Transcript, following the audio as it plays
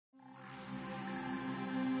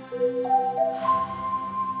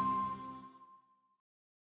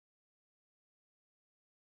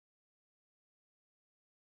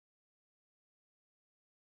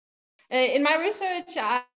In my research,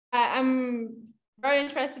 I'm very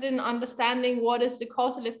interested in understanding what is the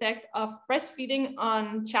causal effect of breastfeeding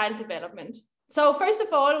on child development. So first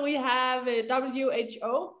of all, we have a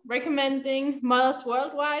WHO recommending mothers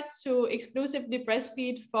worldwide to exclusively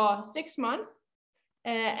breastfeed for 6 months.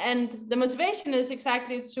 And the motivation is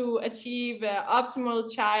exactly to achieve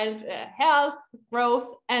optimal child health,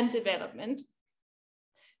 growth, and development.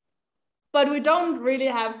 But we don't really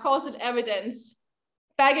have causal evidence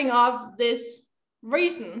backing up this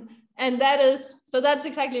reason. And that's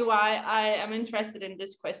exactly why I am interested in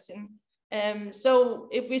this question. So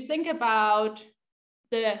if we think about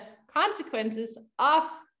the consequences of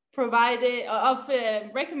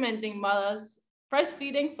recommending mothers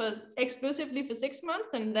breastfeeding exclusively for 6 months,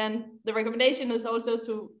 and then the recommendation is also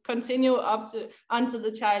to continue until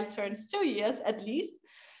the child turns 2 years at least.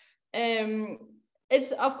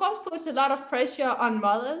 It's of course puts a lot of pressure on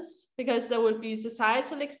mothers because there will be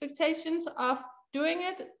societal expectations of doing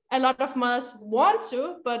it. A lot of mothers want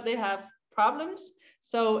to, but they have problems.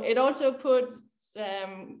 So it also puts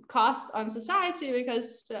cost on society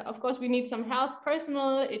because of course we need some health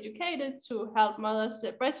personnel educated to help mothers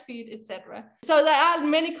breastfeed, etc. So there are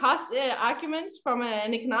many cost arguments from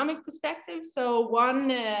an economic perspective. So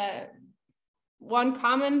one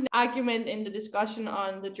common argument in the discussion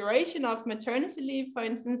on the duration of maternity leave, for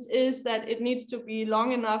instance, is that it needs to be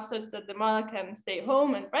long enough such that the mother can stay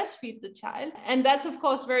home and breastfeed the child. And that's, of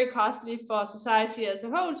course, very costly for society as a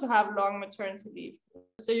whole to have long maternity leave.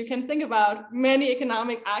 So you can think about many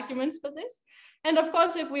economic arguments for this. And of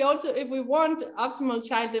course, if we want optimal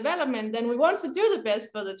child development, then we want to do the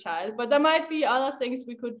best for the child. But there might be other things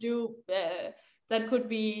we could do that could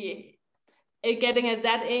be getting at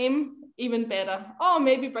that aim even better, or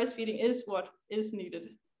maybe breastfeeding is what is needed.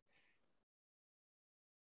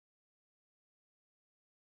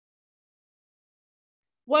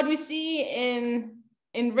 What we see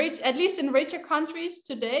at least in richer countries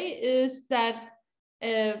today, is that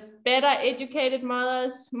better educated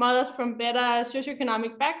mothers from better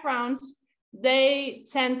socioeconomic backgrounds, they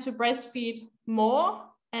tend to breastfeed more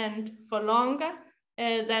and for longer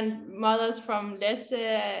than mothers from less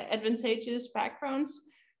advantageous backgrounds.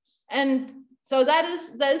 And so there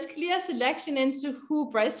is clear selection into who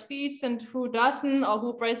breastfeeds and who doesn't, or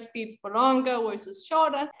who breastfeeds for longer versus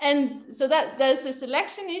shorter. And so that there's a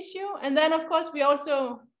selection issue. And then of course we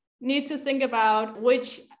also need to think about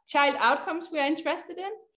which child outcomes we are interested in.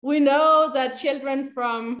 We know that children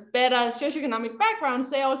from better socioeconomic backgrounds,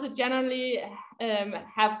 they also generally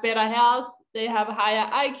have better health, they have a higher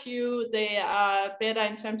IQ, they are better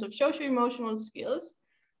in terms of socio-emotional skills.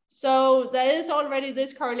 So there is already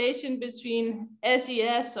this correlation between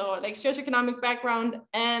SES, or like socioeconomic background,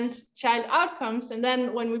 and child outcomes. And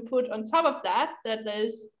then when we put on top of that there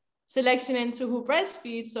is selection into who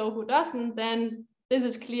breastfeeds or who doesn't, then this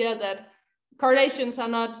is clear that correlations are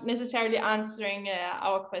not necessarily answering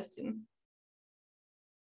our question.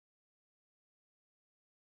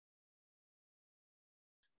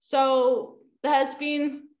 So there has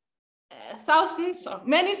been thousands or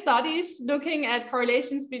many studies looking at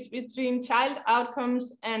correlations between child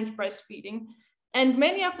outcomes and breastfeeding. And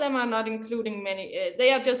many of them are not including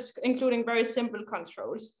they are just including very simple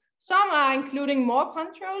controls. Some are including more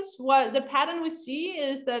controls. What the pattern we see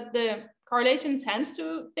is that the correlation tends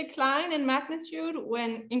to decline in magnitude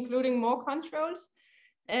when including more controls.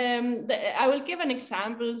 I will give an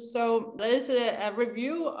example. So there is a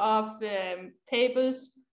review of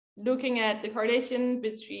papers looking at the correlation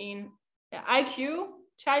between IQ,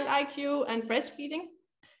 child IQ, and breastfeeding.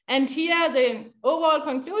 And here the overall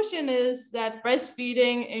conclusion is that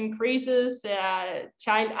breastfeeding increases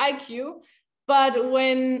child IQ, but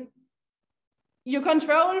when you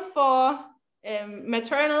control for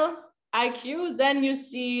maternal IQ, then you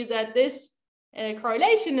see that this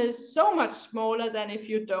correlation is so much smaller than if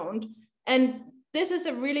you don't. And this is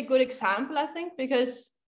a really good example, I think, because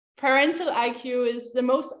parental IQ is the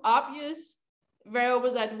most obvious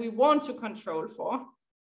variable that we want to control for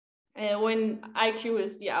when IQ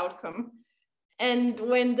is the outcome. And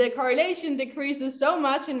when the correlation decreases so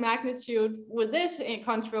much in magnitude with this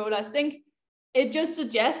control, I think it just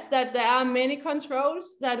suggests that there are many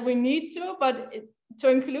controls that we need to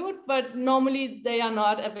include, but normally they are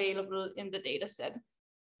not available in the data set.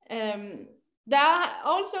 There are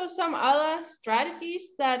also some other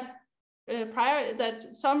strategies that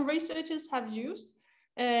some researchers have used.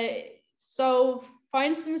 So for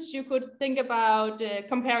instance, you could think about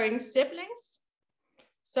comparing siblings.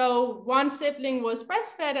 So one sibling was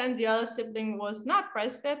breastfed and the other sibling was not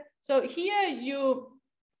breastfed. So here you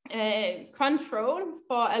control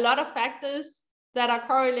for a lot of factors that are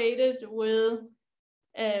correlated with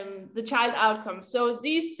the child outcome. So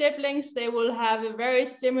these siblings, they will have a very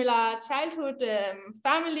similar childhood,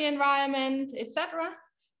 family environment, etc.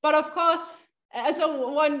 But of course,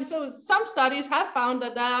 so some studies have found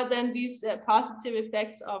that there are then these positive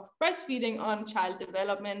effects of breastfeeding on child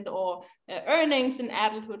development or earnings in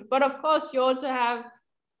adulthood. But of course, you also have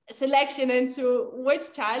selection into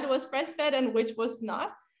which child was breastfed and which was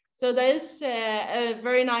not. So there is a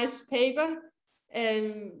very nice paper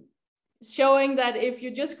showing that if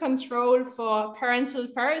you just control for parental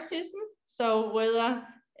favoritism, so whether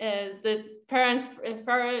the parents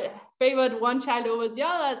favored one child over the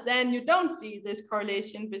other, then you don't see this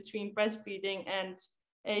correlation between breastfeeding and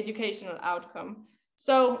educational outcome.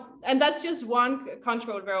 So, and that's just one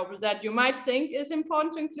control variable that you might think is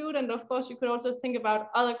important to include. And of course, you could also think about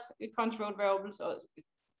other control variables or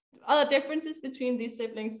other differences between these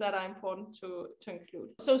siblings that are important to include.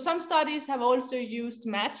 So some studies have also used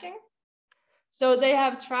matching. So they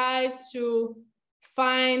have tried to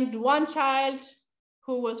find one child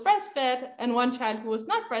who was breastfed and one child who was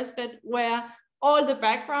not breastfed, where all the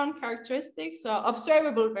background characteristics or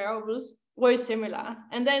observable variables were similar.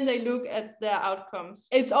 And then they look at their outcomes.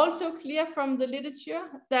 It's also clear from the literature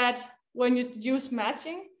that when you use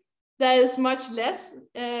matching, there is much less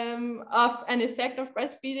of an effect of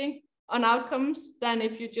breastfeeding on outcomes than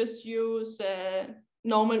if you just use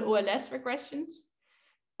normal OLS regressions.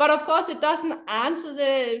 But of course, it doesn't answer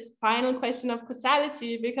the final question of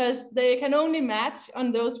causality because they can only match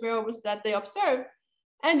on those variables that they observe.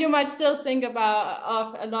 And you might still think of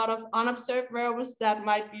a lot of unobserved variables that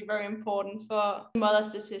might be very important for the mother's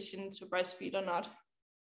decision to breastfeed or not.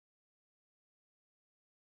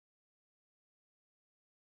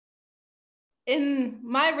 In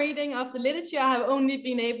my reading of the literature, I have only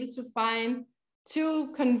been able to find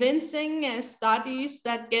 2 convincing studies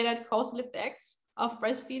that get at causal effects of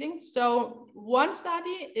breastfeeding. So one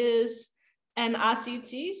study is an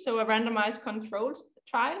RCT, so a randomized controlled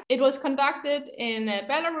trial. It was conducted in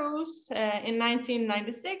Belarus in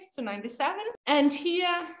 1996 to 97. And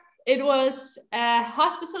here it was a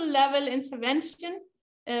hospital level intervention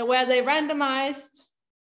where they randomized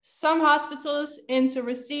some hospitals into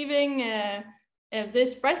receiving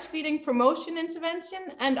this breastfeeding promotion intervention,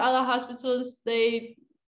 and other hospitals, they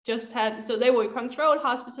just had, so they were controlled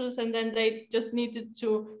hospitals, and then they just needed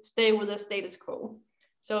to stay with the status quo.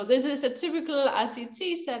 So this is a typical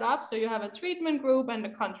RCT setup. So you have a treatment group and a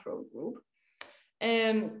control group.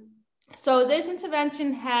 So this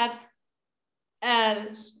intervention had a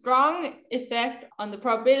strong effect on the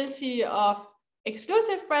probability of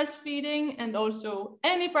exclusive breastfeeding and also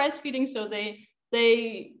any breastfeeding. So they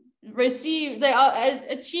achieved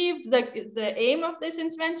the aim of this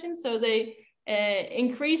intervention. So they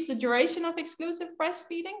increased the duration of exclusive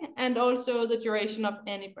breastfeeding and also the duration of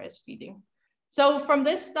any breastfeeding. So from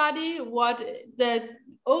this study, what the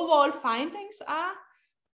overall findings are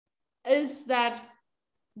is that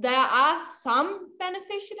there are some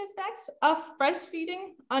beneficial effects of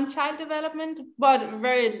breastfeeding on child development, but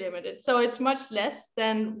very limited. So it's much less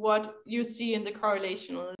than what you see in the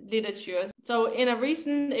correlational literature. So in a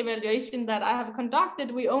recent evaluation that I have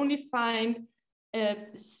conducted, we only find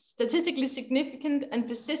statistically significant and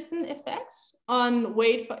persistent effects on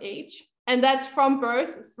weight for age. And that's from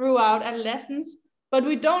birth throughout adolescence. But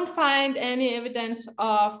we don't find any evidence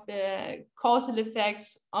of causal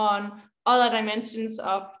effects on other dimensions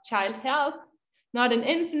of child health, not in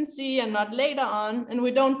infancy and not later on. And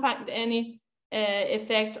we don't find any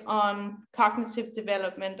effect on cognitive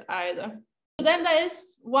development either. Then there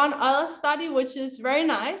is one other study, which is very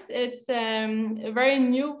nice. It's a very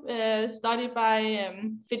new study by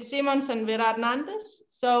Fitzsimmons and Vera Hernandez.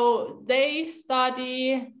 So they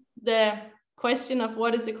study the question of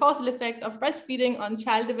what is the causal effect of breastfeeding on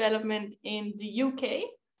child development in the UK.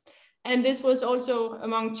 And this was also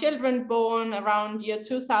among children born around year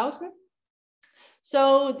 2000.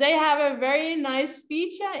 So they have a very nice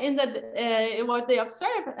feature in that what they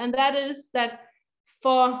observe, and that is that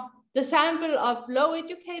for the sample of low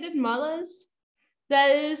educated mothers,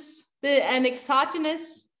 there is an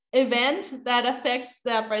exogenous event that affects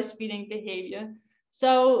their breastfeeding behavior.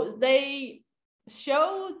 So they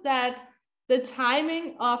show that the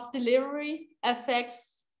timing of delivery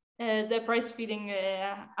affects the breastfeeding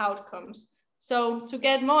outcomes. So to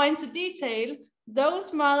get more into detail,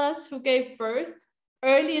 those mothers who gave birth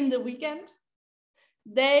early in the weekend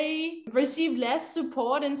they receive less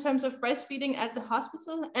support in terms of breastfeeding at the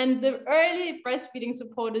hospital. And the early breastfeeding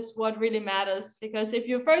support is what really matters, because if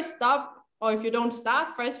you first stop or if you don't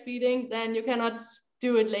start breastfeeding, then you cannot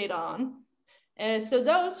do it later on. So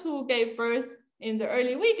those who gave birth in the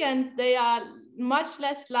early weekend, they are much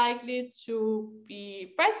less likely to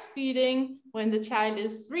be breastfeeding when the child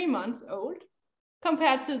is 3 months old,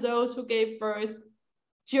 compared to those who gave birth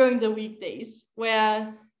during the weekdays,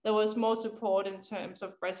 where there was more support in terms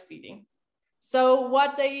of breastfeeding. So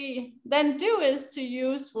what they then do is to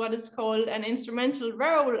use what is called an instrumental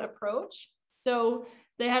variable approach. So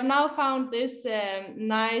they have now found this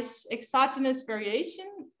nice exogenous variation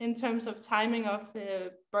in terms of timing of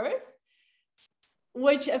birth,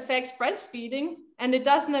 which affects breastfeeding, and it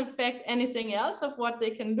doesn't affect anything else of what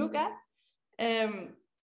they can look at.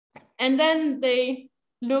 And then they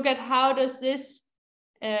look at how does this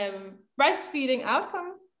breastfeeding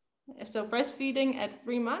outcome, so breastfeeding at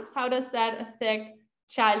 3 months, how does that affect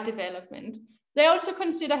child development? They also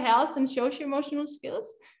consider health and socio-emotional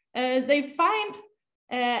skills. They find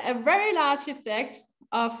a very large effect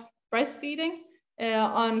of breastfeeding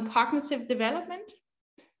on cognitive development.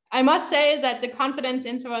 I must say that the confidence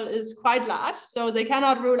interval is quite large, so they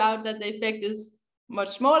cannot rule out that the effect is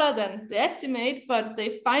much smaller than the estimate, but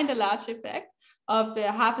they find a large effect of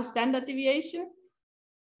half a standard deviation.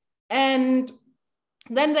 And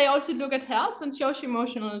then they also look at health and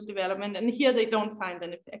socio-emotional development, and here they don't find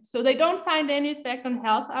an effect. So they don't find any effect on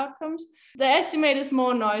health outcomes. The estimate is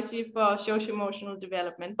more noisy for socio-emotional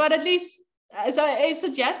development, but at least so it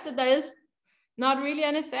suggests that there is not really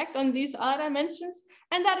an effect on these other dimensions.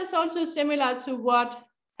 And that is also similar to what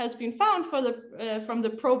has been found for the, from the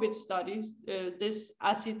PROBIT studies, this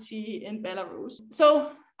RCT in Belarus.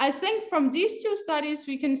 So I think from these two studies,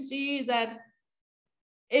 we can see that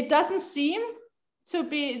it doesn't seem to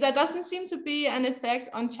be, there doesn't seem to be an effect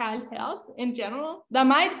on child health in general. There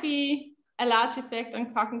might be a large effect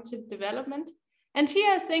on cognitive development. And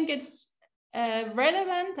here I think it's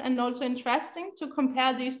relevant and also interesting to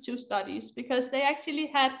compare these two studies, because they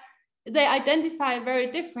actually they identify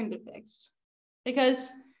very different effects. Because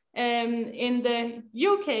in the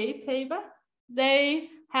UK paper, they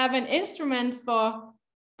have an instrument for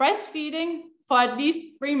breastfeeding for at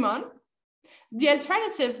least 3 months. The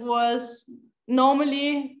alternative was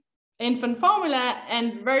normally infant formula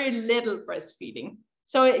and very little breastfeeding.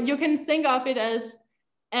 So you can think of it as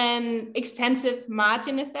an extensive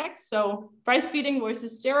margin effect. So breastfeeding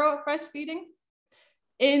versus zero breastfeeding.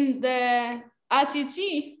 In the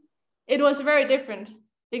RCT, it was very different,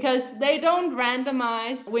 because they don't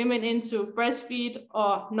randomize women into breastfeed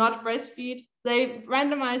or not breastfeed. They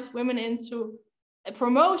randomize women into a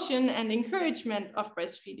promotion and encouragement of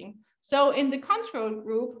breastfeeding. So in the control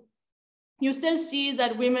group, you still see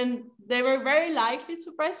that women, they were very likely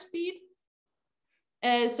to breastfeed.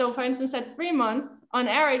 So for instance, at 3 months, on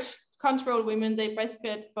average, control women, they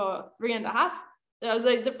breastfed for 3.5,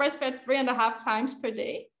 they breastfed 3.5 times per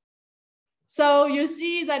day. So you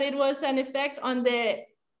see that it was an effect on the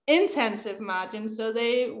intensive margin. So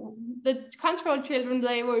the control children,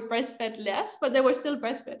 they were breastfed less, but they were still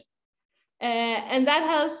breastfed. And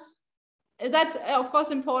that's of course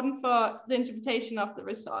important for the interpretation of the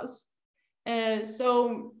results.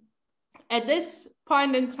 So at this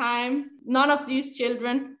point in time, none of these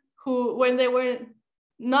children who, when they were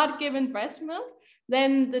not given breast milk,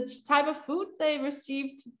 then the type of food they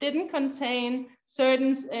received didn't contain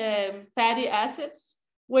certain fatty acids,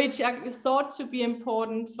 which are thought to be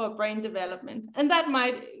important for brain development. And that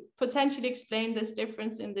might potentially explain this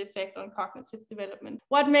difference in the effect on cognitive development.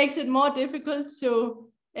 What makes it more difficult to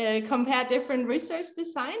compare different research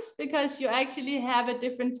designs, because you actually have a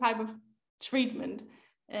different type of treatment.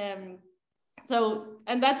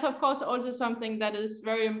 And that's of course also something that is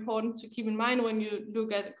very important to keep in mind when you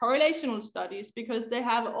look at correlational studies, because they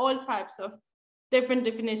have all types of different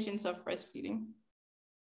definitions of breastfeeding.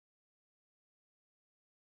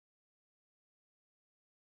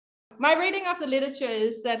 My reading of the literature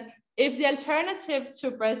is that if the alternative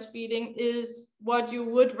to breastfeeding is what you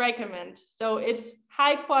would recommend, so it's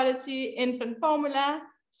high quality infant formula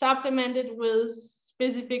supplemented with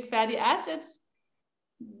specific fatty acids,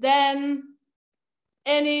 then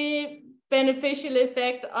any beneficial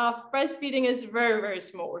effect of breastfeeding is very, very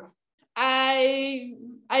small. I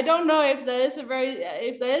don't know if there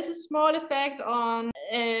is a small effect on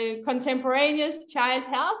contemporaneous child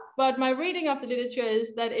health, but my reading of the literature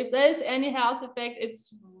is that if there is any health effect,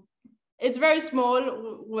 it's very small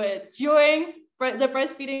during the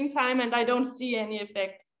breastfeeding time, and I don't see any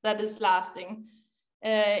effect that is lasting.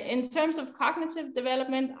 In terms of cognitive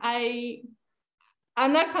development,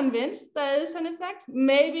 I'm not convinced there is an effect.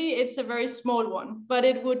 Maybe it's a very small one, but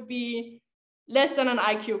it would be less than an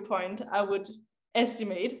IQ point, I would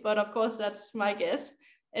estimate. But of course, that's my guess.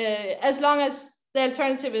 As long as the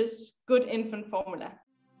alternative is good infant formula.